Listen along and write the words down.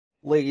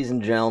Ladies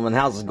and gentlemen,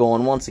 how's it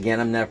going? Once again,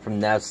 I'm Nev from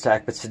Nev's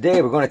Tech, but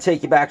today we're going to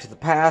take you back to the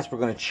past. We're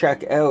going to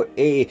check out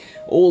a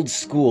old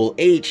school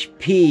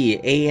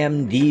HP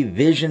AMD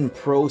Vision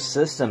Pro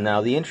system.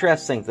 Now, the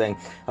interesting thing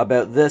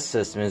about this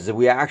system is that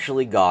we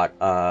actually got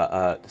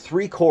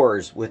 3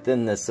 cores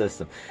within this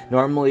system.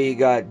 Normally, you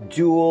got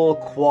dual,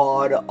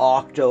 quad,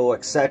 octo,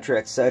 etc.,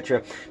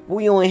 etc. But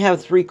we only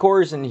have 3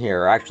 cores in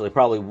here. Actually,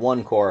 probably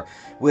 1 core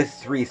with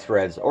 3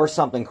 threads or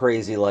something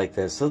crazy like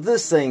this. So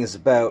this thing's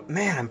about,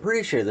 man, I'm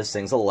pretty sure this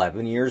thing's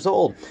 11 years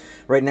old.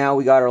 Right now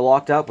we got her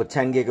locked up with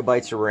 10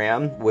 gigabytes of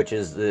RAM, which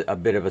is a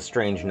bit of a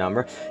strange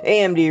number.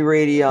 AMD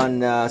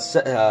Radeon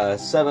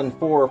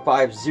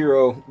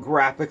 7450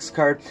 graphics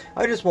card.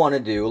 I just want to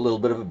do a little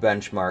bit of a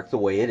benchmark the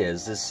way it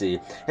is to see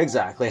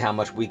exactly how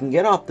much we can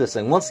get off this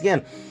thing. Once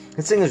again,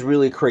 this thing is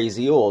really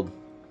crazy old.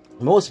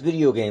 Most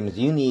video games,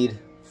 you need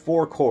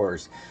 4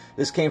 cores.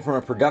 This came from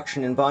a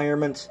production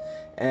environment,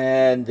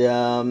 and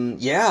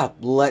yeah,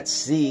 let's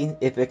see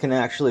if it can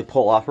actually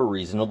pull off a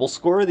reasonable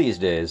score these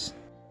days.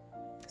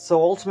 So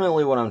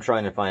ultimately what I'm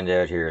trying to find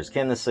out here is,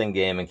 can this thing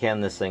game and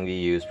can this thing be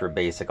used for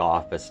basic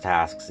office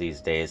tasks these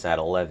days at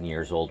 11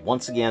 years old?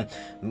 Once again,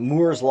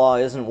 Moore's Law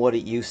isn't what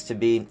it used to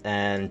be,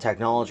 and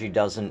technology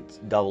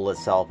doesn't double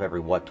itself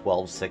every,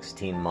 12,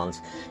 16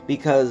 months,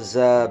 because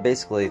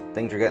basically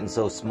things are getting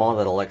so small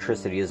that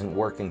electricity isn't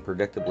working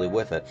predictably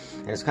with it.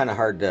 And it's kind of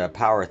hard to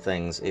power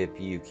things if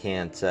you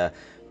can't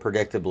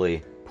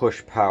predictably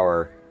push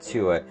power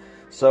to it.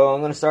 So I'm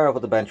going to start off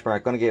with the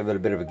benchmark, going to give it a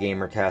bit of a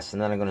gamer test,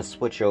 and then I'm going to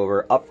switch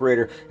over, upgrade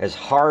her as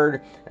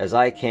hard as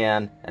I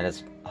can,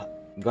 and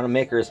I'm going to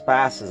make her as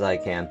fast as I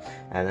can,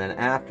 and then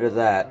after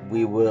that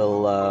we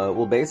will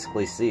we'll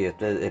basically see if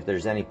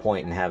there's any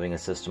point in having a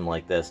system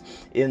like this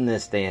in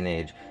this day and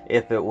age,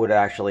 if it would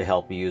actually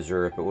help a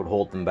user, if it would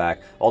hold them back.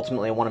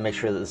 Ultimately, I want to make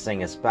sure that this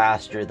thing is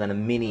faster than a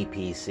mini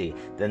PC,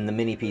 than the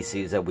mini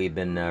PCs that we've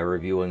been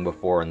reviewing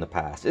before in the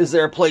past. Is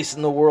there a place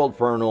in the world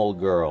for an old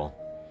girl?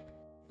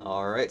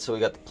 Alright, so we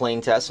got the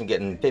plain test. I'm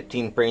getting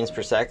 15 frames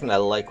per second. I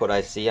like what I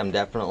see. I'm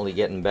definitely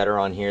getting better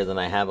on here than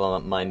I have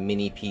on my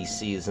mini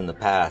PCs in the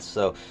past.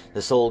 So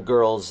this old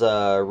girl's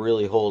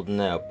really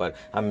holding out. But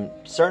I'm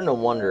starting to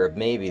wonder if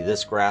maybe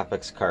this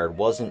graphics card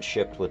wasn't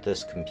shipped with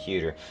this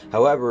computer.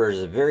 However,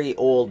 it's a very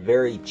old,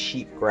 very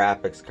cheap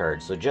graphics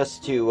card. So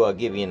just to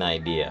give you an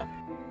idea.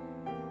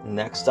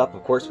 Next up,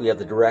 of course, we have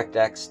the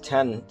DirectX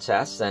 10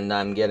 test. And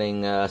I'm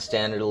getting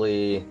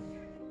standardly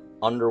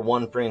under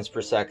 1 frames per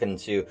second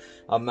to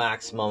a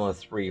maximum of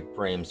 3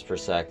 frames per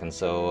second,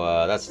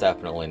 so that's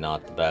definitely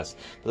not the best.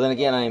 But then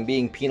again, I am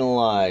being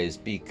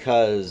penalized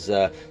because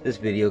this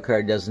video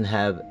card doesn't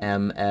have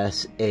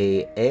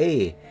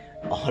MSAA.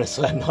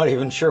 Honestly, I'm not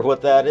even sure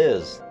what that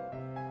is.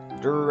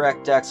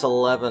 DirectX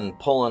 11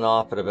 pulling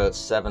off at about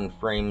 7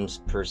 frames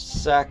per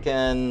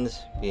second,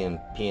 being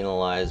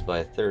penalized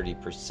by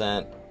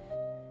 30%.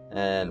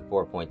 And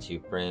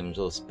 4.2 frames.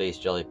 Those space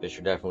jellyfish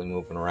are definitely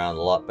moving around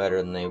a lot better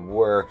than they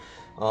were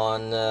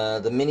on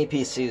the mini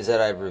PCs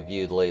that I've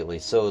reviewed lately.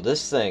 So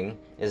this thing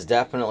is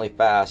definitely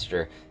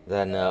faster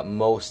than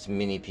most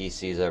mini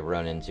PCs I've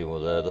run into.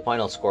 The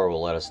final score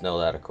will let us know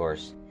that, of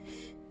course.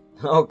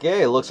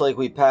 Okay, looks like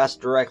we passed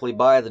directly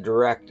by the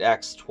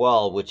DirectX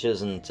 12, which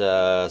isn't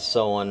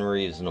so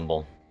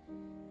unreasonable.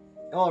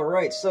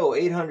 Alright, so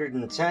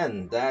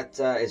 810, that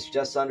is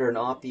just under an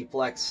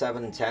OptiFlex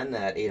 710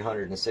 at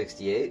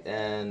 868,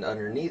 and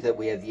underneath it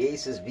we have the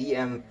Asus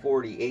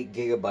VM40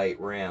 8GB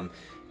RAM,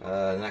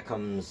 and that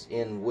comes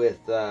in with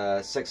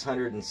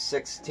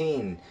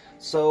 616,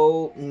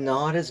 so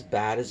not as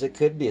bad as it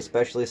could be,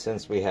 especially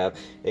since we have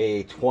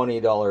a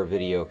 $20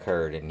 video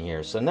card in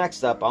here. So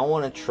next up, I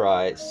want to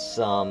try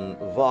some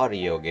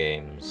Vadio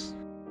games.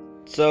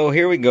 So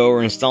here we go,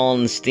 we're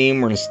installing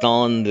Steam, we're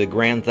installing the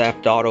Grand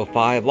Theft Auto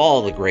 5,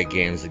 all the great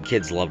games that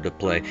kids love to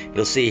play.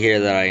 You'll see here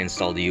that I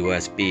installed a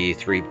USB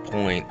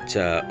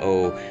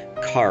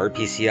 3.0 card,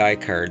 PCI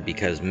card,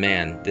 because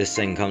man, this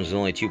thing comes with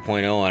only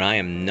 2.0 and I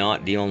am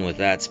not dealing with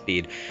that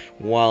speed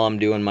while I'm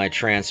doing my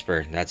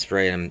transfer. That's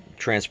right, I'm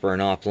transferring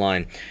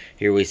offline.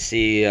 Here we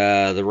see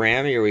the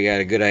RAM. Here we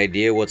got a good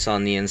idea what's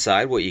on the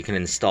inside, what you can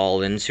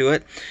install into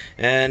it,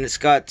 and it's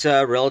got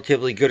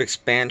relatively good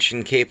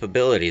expansion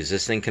capabilities.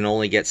 This thing can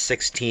only get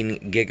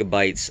 16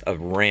 gigabytes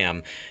of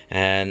RAM,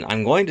 and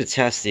I'm going to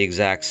test the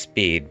exact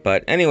speed.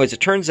 But anyways,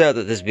 it turns out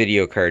that this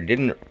video card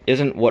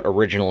isn't what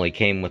originally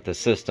came with the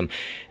system,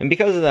 and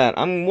because of that,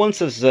 once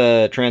this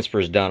transfer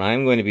is done,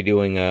 I'm going to be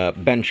doing a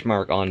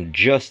benchmark on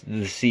just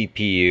the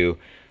CPU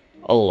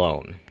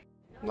alone.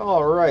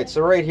 Alright,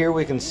 so right here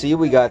we can see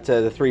we got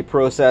the 3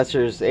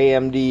 processors,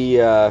 AMD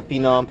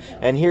Phenom,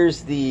 and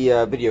here's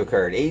the video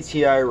card,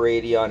 ATI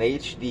Radeon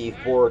HD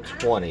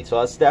 420. So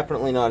that's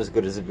definitely not as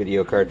good as a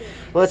video card.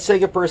 Let's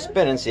take it for a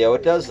spin and see how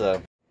it does though.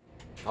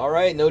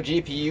 Alright, no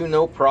GPU,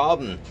 no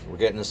problem. We're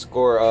getting a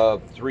score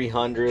of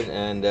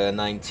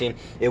 319.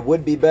 It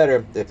would be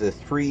better if the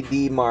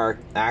 3D mark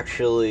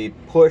actually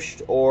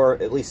pushed or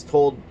at least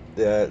told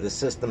the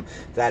system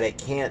that it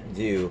can't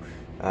do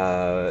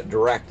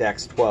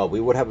DirectX 12. We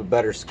would have a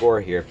better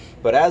score here.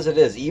 But as it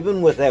is,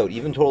 even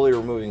totally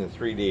removing the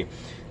 3D,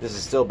 this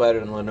is still better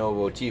than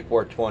Lenovo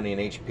T420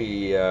 and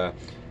HP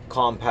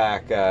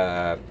Compact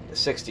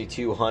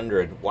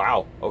 6200.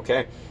 Wow.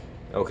 Okay.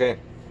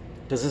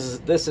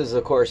 This is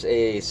of course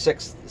a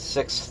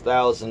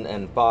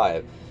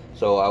 6005.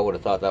 So I would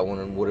have thought that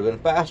one would have been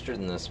faster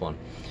than this one.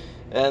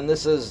 And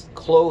this is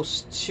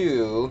close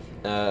to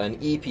an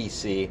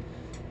EPC,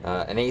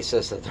 an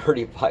Asus at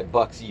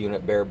 $35 a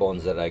unit bare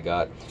bones that I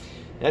got.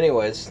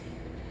 Anyways,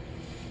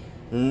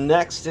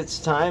 next it's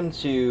time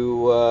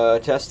to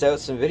test out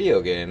some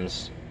video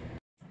games.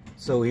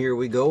 So here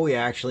we go. We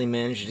actually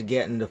managed to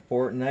get into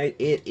Fortnite.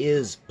 It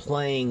is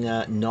playing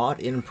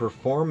not in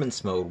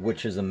performance mode,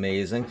 which is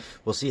amazing.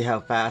 We'll see how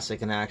fast I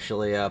can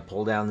actually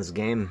pull down this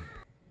game.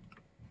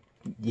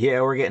 Yeah,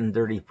 we're getting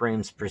 30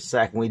 frames per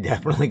second. We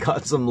definitely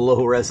got some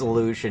low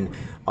resolution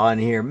on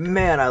here.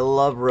 Man, I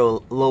love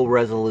low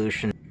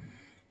resolution.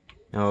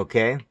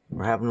 Okay,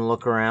 we're having a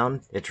look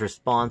around. It's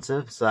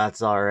responsive, so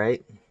that's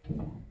alright.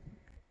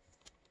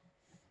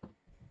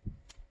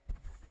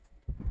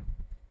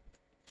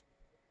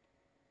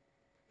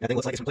 I think it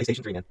looks like it's from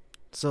PlayStation 3, man.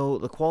 So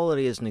the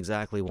quality isn't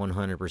exactly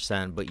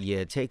 100%, but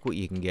yeah, take what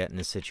you can get in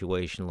a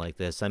situation like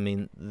this. I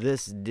mean,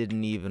 this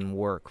didn't even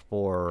work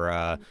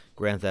for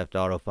Grand Theft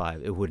Auto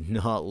 5. It would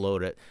not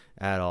load it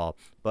at all.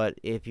 But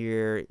if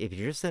you're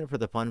just in it for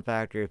the fun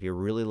factor, if you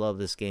really love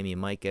this game, you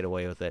might get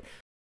away with it.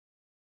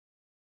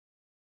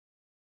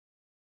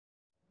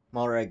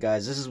 Alright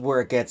guys, this is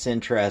where it gets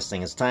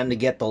interesting. It's time to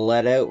get the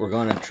lead out. We're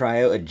going to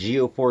try out a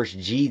GeForce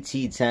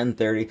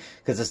GT1030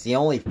 because it's the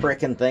only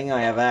frickin' thing I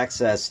have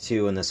access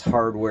to in this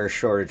hardware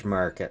shortage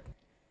market.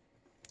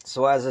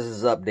 So as this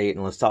is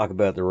updating, let's talk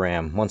about the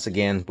RAM. Once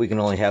again, we can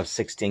only have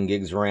 16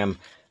 gigs RAM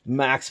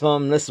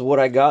maximum. This is what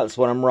I got. It's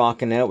what I'm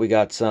rocking out. We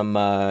got some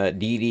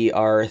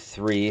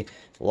DDR3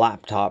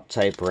 laptop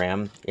type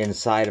RAM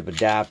inside of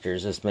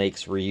adapters. This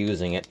makes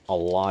reusing it a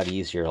lot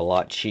easier, a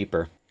lot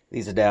cheaper.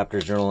 These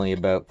adapters are only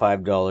about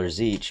 $5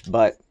 each,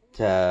 but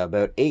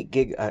about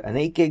an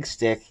 8 gig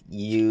stick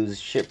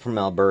shipped from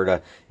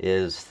Alberta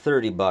is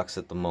 $30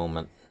 at the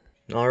moment.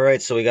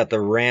 Alright, so we got the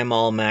RAM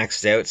all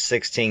maxed out,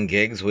 16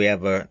 gigs. We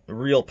have a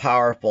real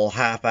powerful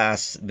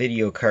half-ass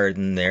video card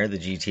in there, the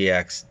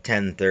GTX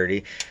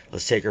 1030.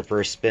 Let's take her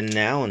for a spin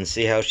now and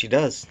see how she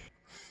does.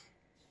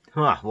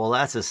 Huh, well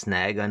that's a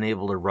snag,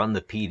 unable to run the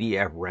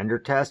PDF render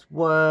test.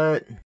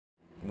 What?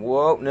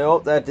 Whoa,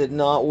 nope, that did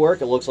not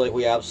work. It looks like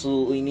we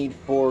absolutely need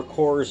 4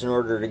 cores in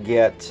order to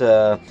get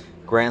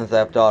Grand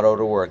Theft Auto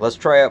to work. Let's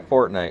try out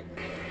Fortnite.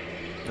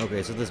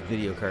 Okay, so this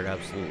video card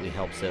absolutely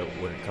helps out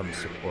when it comes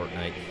to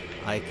Fortnite.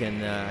 I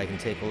can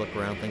take a look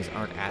around. Things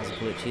aren't as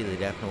glitchy. They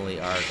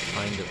definitely are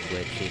kind of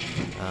glitchy.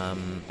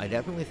 I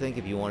definitely think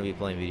if you want to be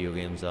playing video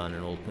games on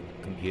an old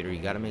computer, you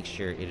got to make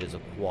sure it is a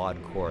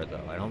quad core,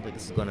 though. I don't think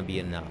this is going to be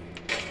enough.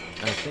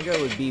 I think I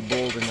would be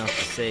bold enough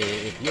to say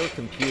if you're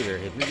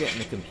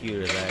getting a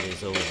computer that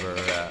is over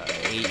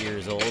 8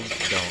 years old,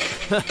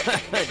 don't.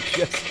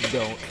 Just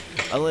don't.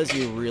 Unless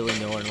you really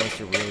know it, unless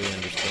you really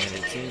understand it.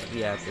 It seems to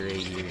be after 8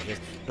 years,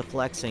 just the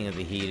flexing of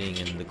the heating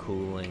and the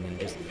cooling and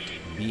just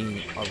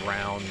being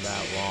around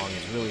that long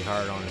is really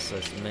hard on a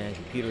system. Man,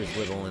 computers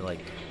live only like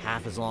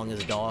half as long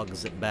as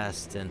dogs at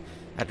best, and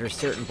after a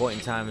certain point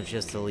in time, it's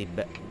just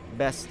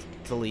best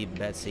to leave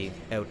Betsy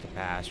out to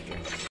pasture.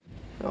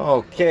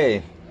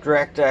 Okay.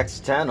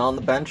 DirectX 10 on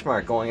the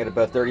benchmark, going at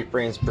about 30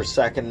 frames per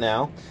second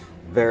now.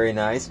 Very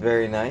nice,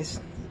 very nice.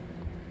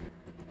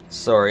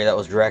 Sorry, that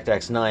was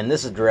DirectX 9.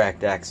 This is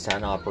DirectX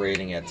 10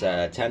 operating at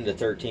 10 to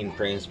 13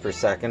 frames per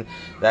second.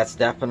 That's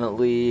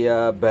definitely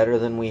better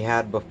than we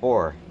had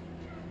before.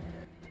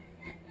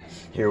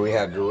 Here we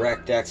have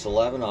DirectX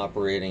 11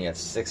 operating at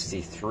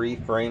 63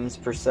 frames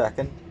per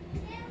second.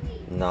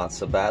 Not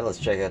so bad. Let's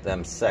check out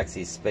them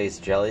sexy space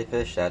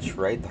jellyfish. That's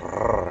right.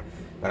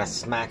 Gonna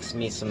smack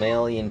me some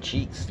alien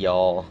cheeks,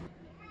 y'all.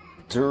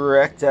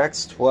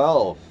 DirectX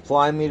 12.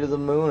 Fly me to the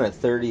moon at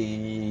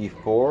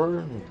 34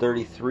 and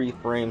 33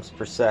 frames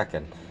per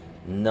second.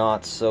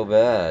 Not so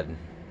bad.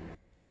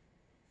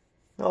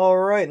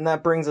 Alright, and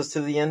that brings us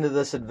to the end of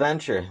this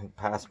adventure.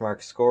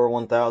 Passmark score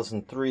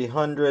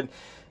 1,300.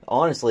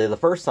 Honestly, the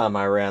first time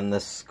I ran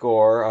this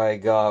score, I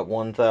got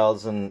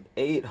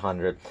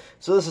 1,800.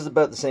 So this is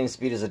about the same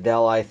speed as a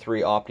Dell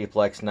i3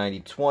 Optiplex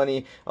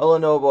 9020, a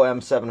Lenovo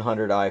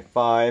M700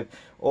 i5,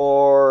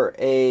 or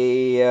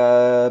a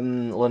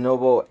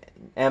Lenovo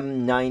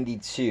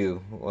M92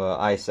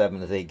 i7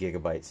 with 8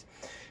 gigabytes.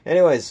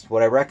 Anyways,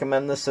 would I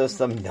recommend this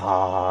system?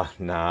 Nah.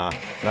 Not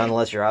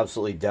unless you're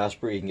absolutely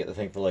desperate. You can get the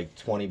thing for like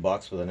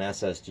 $20 with an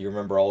SSD.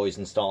 Remember, always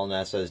install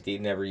an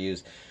SSD. Never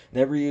use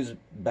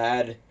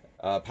bad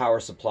power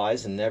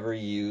supplies, and never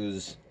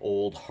use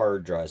old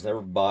hard drives.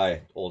 Never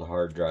buy old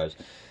hard drives.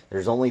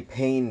 There's only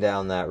pain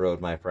down that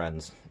road, my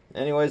friends.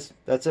 Anyways,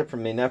 that's it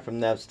from me. Nev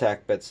from Nev's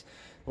Tech Bits.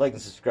 Like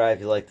and subscribe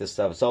if you like this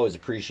stuff. It's always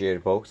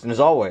appreciated, folks. And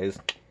as always,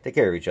 take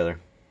care of each other.